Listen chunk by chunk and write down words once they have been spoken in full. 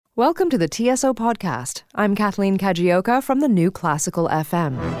Welcome to the TSO podcast. I'm Kathleen Kajioka from the New Classical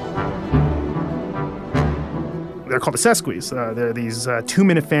FM. They're called the sesquies. They're these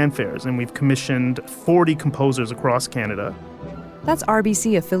 2-minute fanfares, and we've commissioned 40 composers across Canada. That's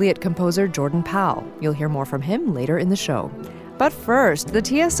RBC affiliate composer Jordan Powell. You'll hear more from him later in the show. But first, the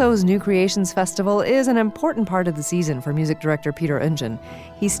TSO's New Creations Festival is an important part of the season for music director Peter Oundjian.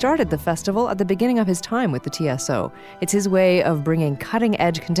 He started the festival at the beginning of his time with the TSO. It's his way of bringing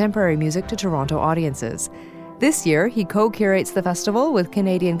cutting-edge contemporary music to Toronto audiences. This year, he co-curates the festival with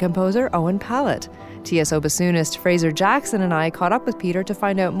Canadian composer Owen Pallett. TSO bassoonist Fraser Jackson and I caught up with Peter to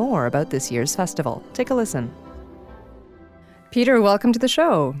find out more about this year's festival. Take a listen. Peter, welcome to the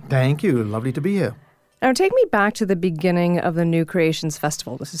show. Thank you. Lovely to be here. Now, take me back to the beginning of the New Creations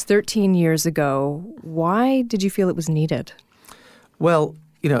Festival. This is 13 years ago. Why did you feel it was needed? Well,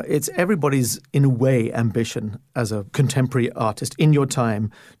 it's everybody's, in a way, ambition as a contemporary artist in your time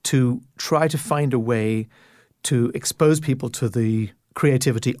to try to find a way to expose people to the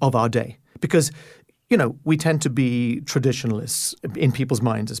creativity of our day. Because, we tend to be traditionalists in people's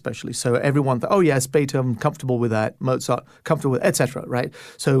minds especially. So everyone thought, oh yes, Beethoven, comfortable with that, Mozart, comfortable with, etc., right?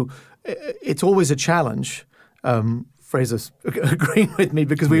 So it's always a challenge. Fraser's agreeing with me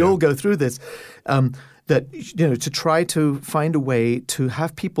because we all go through this, that, to try to find a way to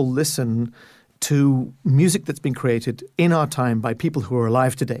have people listen to music that's been created in our time by people who are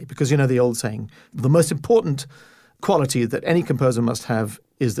alive today. Because, the old saying, the most important quality that any composer must have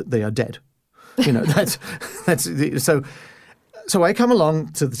is that they are dead. So I come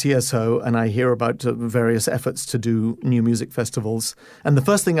along to the TSO and I hear about various efforts to do new music festivals. And the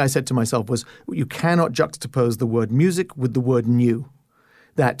first thing I said to myself was, you cannot juxtapose the word music with the word new.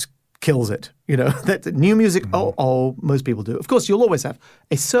 That kills it. That new music, most people do. Of course, you'll always have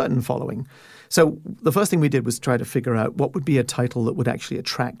a certain following. So the first thing we did was try to figure out what would be a title that would actually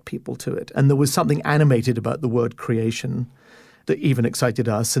attract people to it. And there was something animated about the word creation that even excited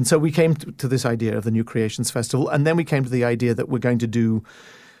us. And so we came to this idea of the New Creations Festival. And then we came to the idea that we're going to do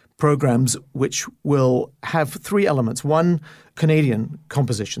programs which will have 3 elements. One, Canadian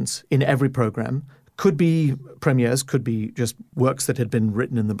compositions in every program. Could be premieres, could be just works that had been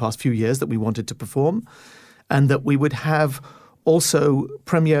written in the past few years that we wanted to perform. And that we would have also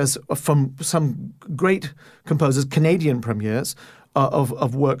premieres from some great composers, Canadian premieres,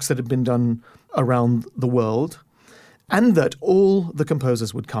 of works that had been done around the world. And that all the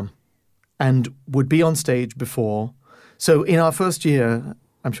composers would come and would be on stage before. So in our first year,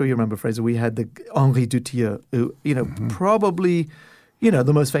 I'm sure you remember, Fraser, we had the Henri Dutilleux, who, probably,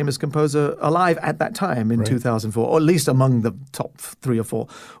 the most famous composer alive at that time in 2004, or at least among the top 3 or 4.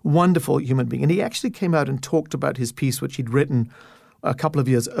 Wonderful human being. And he actually came out and talked about his piece, which he'd written a couple of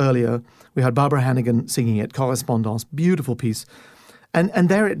years earlier. We had Barbara Hannigan singing it, Correspondance, beautiful piece. And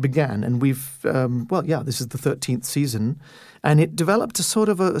there it began, and we've, this is the 13th season, and it developed a sort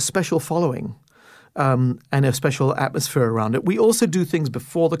of a special following and a special atmosphere around it. We also do things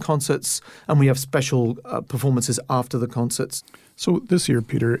before the concerts, and we have special performances after the concerts. So this year,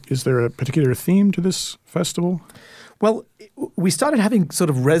 Peter, is there a particular theme to this festival? Well, we started having sort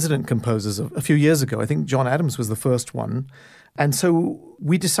of resident composers a few years ago. I think John Adams was the first one. And so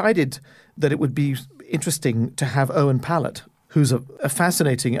we decided that it would be interesting to have Owen Pallett, who's a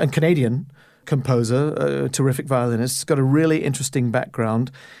fascinating and Canadian composer, a terrific violinist. He's got a really interesting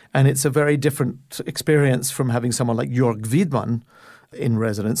background, and it's a very different experience from having someone like Jörg Wiedmann in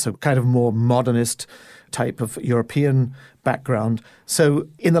residence, a kind of more modernist type of European background. So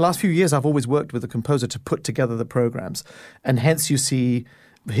in the last few years, I've always worked with a composer to put together the programs, and hence you see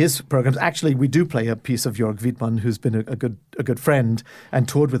his programs. Actually, we do play a piece of Jörg Wiedmann, who's been a good friend and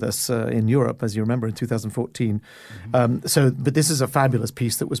toured with us in Europe, as you remember, in 2014. But this is a fabulous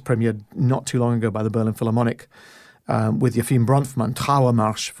piece that was premiered not too long ago by the Berlin Philharmonic with Joachim Bronfman,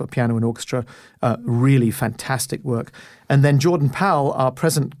 Trauermarsch for piano and orchestra. Really fantastic work. And then Jordan Powell, our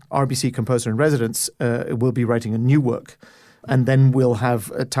present RBC composer in residence, will be writing a new work. And then we'll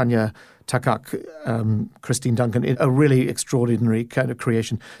have Tanya Takak, Christine Duncan, a really extraordinary kind of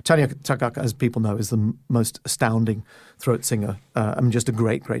creation. Tanya Takak, as people know, is the most astounding throat singer. Just a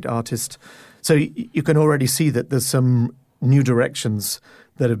great, great artist. So you can already see that there's some new directions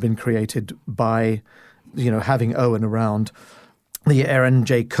that have been created by, having Owen around. The Aaron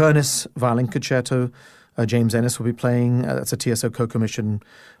J. Kernis violin concerto, James Ennis will be playing. That's a TSO co-commission.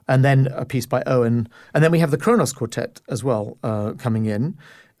 And then a piece by Owen. And then we have the Kronos Quartet as well coming in,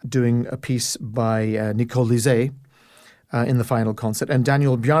 doing a piece by Nicole Lisée in the final concert. And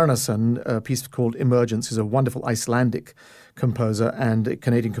Daniel Bjarnason, a piece called Emergence, who's a wonderful Icelandic composer, and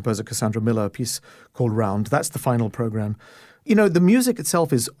Canadian composer Cassandra Miller, a piece called Round. That's the final program. The music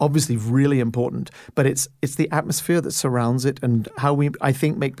itself is obviously really important, but it's the atmosphere that surrounds it and how we, I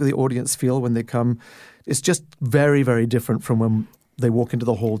think, make the audience feel when they come. It's just very, very different from when they walk into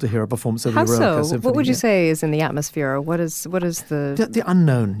the hall to hear a performance of the Eroica Symphony. What would you say is in the atmosphere? What is the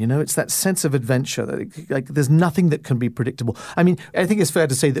unknown? It's that sense of adventure that there's nothing that can be predictable. I mean, I think it's fair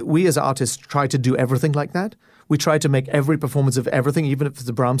to say that we as artists try to do everything like that. We try to make every performance of everything, even if it's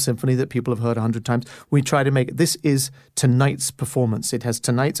a Brahms symphony that people have heard 100 times. We try to make this is tonight's performance. It has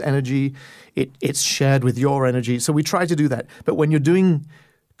tonight's energy. It's shared with your energy. So we try to do that. But when you're doing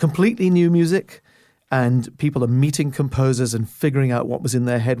completely new music, and people are meeting composers and figuring out what was in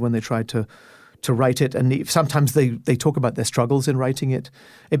their head when they tried to write it. And sometimes they talk about their struggles in writing it.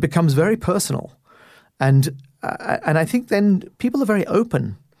 It becomes very personal. And I think then people are very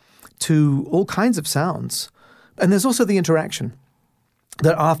open to all kinds of sounds. And there's also the interaction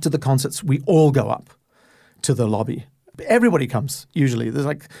that after the concerts, we all go up to the lobby. Everybody comes, usually. There's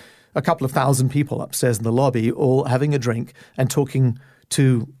like a couple of thousand people upstairs in the lobby all having a drink and talking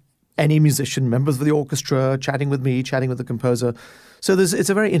to any musician, members of the orchestra, chatting with me, chatting with the composer. So it's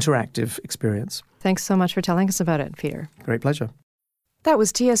a very interactive experience. Thanks so much for telling us about it, Peter. Great pleasure. That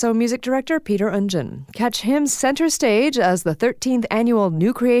was TSO music director Peter Oundjian. Catch him center stage as the 13th annual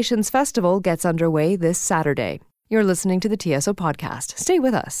New Creations Festival gets underway this Saturday. You're listening to the TSO podcast. Stay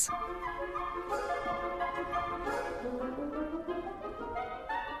with us.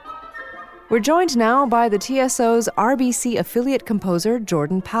 We're joined now by the TSO's RBC affiliate composer,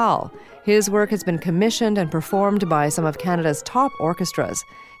 Jordan Powell. His work has been commissioned and performed by some of Canada's top orchestras.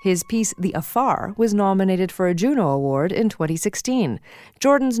 His piece, The Afar, was nominated for a Juno Award in 2016.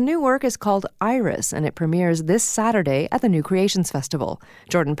 Jordan's new work is called Iris, and it premieres this Saturday at the New Creations Festival.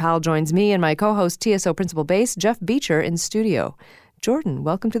 Jordan Powell joins me and my co-host, TSO principal bass, Jeff Beecher, in studio. Jordan,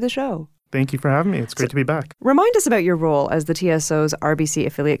 welcome to the show. Thank you for having me. It's great to be back. Remind us about your role as the TSO's RBC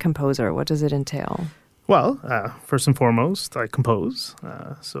affiliate composer. What does it entail? Well, first and foremost, I compose.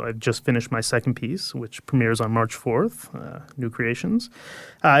 So I've just finished my second piece, which premieres on March 4th, New Creations.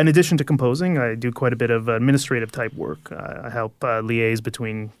 In addition to composing, I do quite a bit of administrative type work. I help liaise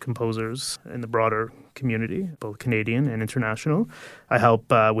between composers in the broader community, both Canadian and international. I help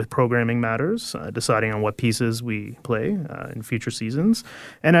with programming matters, deciding on what pieces we play in future seasons,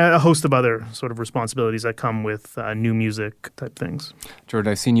 and a host of other sort of responsibilities that come with new music type things.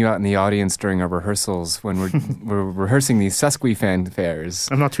 Jordan, I've seen you out in the audience during our rehearsals when we're rehearsing these Sesqui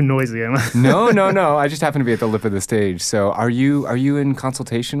fanfares. I'm not too noisy, am I? No. I just happen to be at the lip of the stage. So are you in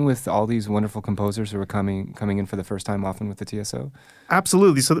consultation with all these wonderful composers who are coming in for the first time often with the TSO?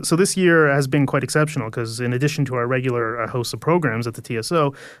 Absolutely. So this year has been quite exceptional because in addition to our regular host of programs at the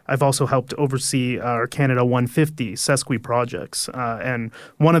TSO, I've also helped oversee our Canada 150 Sesqui projects. And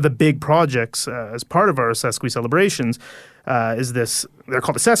one of the big projects as part of our Sesqui celebrations is this. They're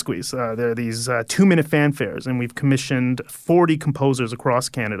called the Sesquis. They're these 2-minute fanfares, and we've commissioned 40 composers across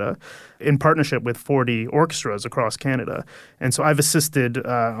Canada in partnership with 40 orchestras across Canada. And so I've assisted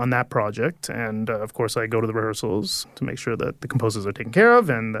on that project, and of course I go to the rehearsals to make sure that the composers are taken care of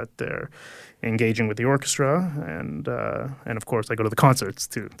and that they're engaging with the orchestra, and of course I go to the concerts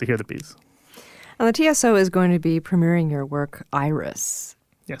to hear the piece. And the TSO is going to be premiering your work, Iris,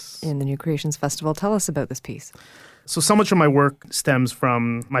 Yes. in the New Creations Festival. Tell us about this piece. So much of my work stems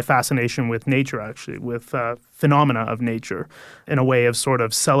from my fascination with nature, actually, with phenomena of nature in a way of sort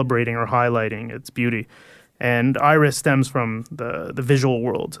of celebrating or highlighting its beauty. And Iris stems from the visual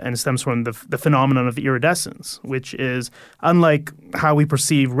world and stems from the phenomenon of iridescence, which is unlike how we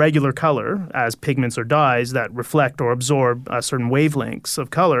perceive regular color as pigments or dyes that reflect or absorb certain wavelengths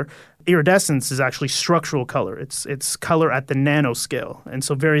of color. Iridescence is actually structural color. It's color at the nanoscale. And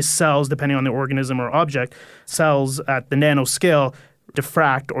so various cells, depending on the organism or object, cells at the nanoscale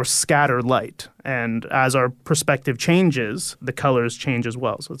diffract or scatter light. And as our perspective changes, the colors change as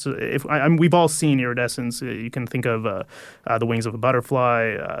well. So we've all seen iridescence. You can think of the wings of a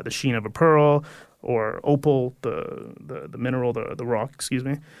butterfly, the sheen of a pearl, or opal, the mineral, the rock, excuse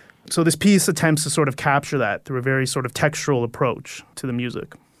me. So this piece attempts to sort of capture that through a very sort of textural approach to the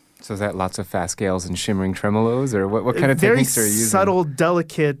music. So is that lots of fast scales and shimmering tremolos, or what kind of techniques are you using? Very subtle,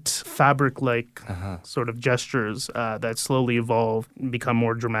 delicate, fabric-like sort of gestures that slowly evolve and become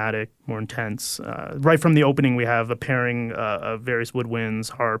more dramatic, more intense. Right from the opening, we have a pairing of various woodwinds,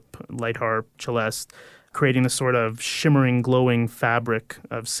 harp, light harp, celeste, creating this sort of shimmering, glowing fabric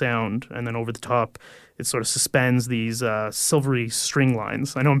of sound. And then over the top it sort of suspends these silvery string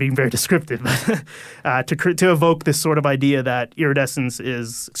lines. I know I'm being very descriptive, but to evoke this sort of idea that iridescence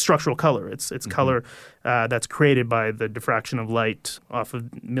is structural color. It's color that's created by the diffraction of light off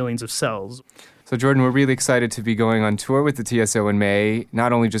of millions of cells. So, Jordan, we're really excited to be going on tour with the TSO in May,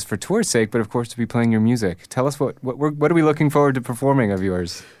 not only just for tour's sake, but of course to be playing your music. Tell us what are we looking forward to performing of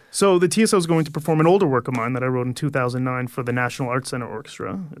yours? So the TSO is going to perform an older work of mine that I wrote in 2009 for the National Arts Center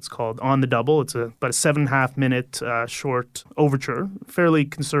Orchestra. It's called On the Double. It's about a 7.5-minute short overture, fairly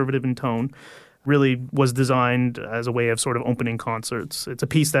conservative in tone. Really was designed as a way of sort of opening concerts. It's a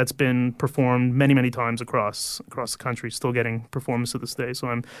piece that's been performed many, many times across the country, still getting performance to this day. So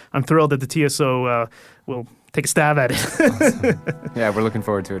I'm thrilled that the TSO will take a stab at it. Awesome. Yeah, we're looking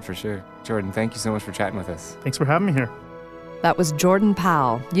forward to it for sure. Jordan, thank you so much for chatting with us. Thanks for having me here. That was Jordan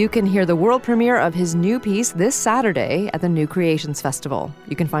Powell. You can hear the world premiere of his new piece this Saturday at the New Creations Festival.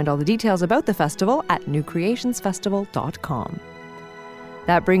 You can find all the details about the festival at newcreationsfestival.com.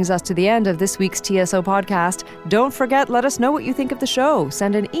 That brings us to the end of this week's TSO podcast. Don't forget, let us know what you think of the show.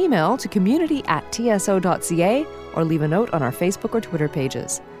 Send an email to community@tso.ca or leave a note on our Facebook or Twitter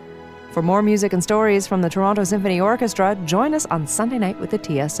pages. For more music and stories from the Toronto Symphony Orchestra, join us on Sunday Night with the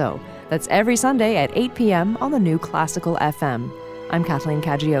TSO. That's every Sunday at 8 p.m. on the new Classical FM. I'm Kathleen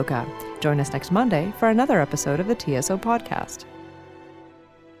Kajioka. Join us next Monday for another episode of the TSO podcast.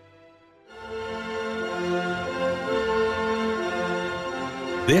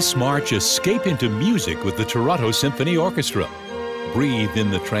 This March, escape into music with the Toronto Symphony Orchestra. Breathe in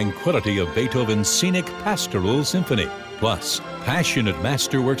the tranquility of Beethoven's scenic pastoral symphony. Plus, passionate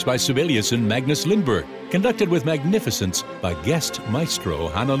masterworks by Sibelius and Magnus Lindberg, conducted with magnificence by guest maestro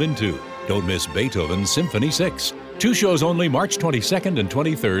Hanna Lintu. Don't miss Beethoven's Symphony 6. 2 shows only, March 22nd and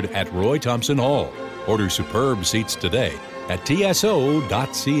 23rd at Roy Thompson Hall. Order superb seats today at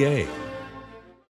TSO.ca.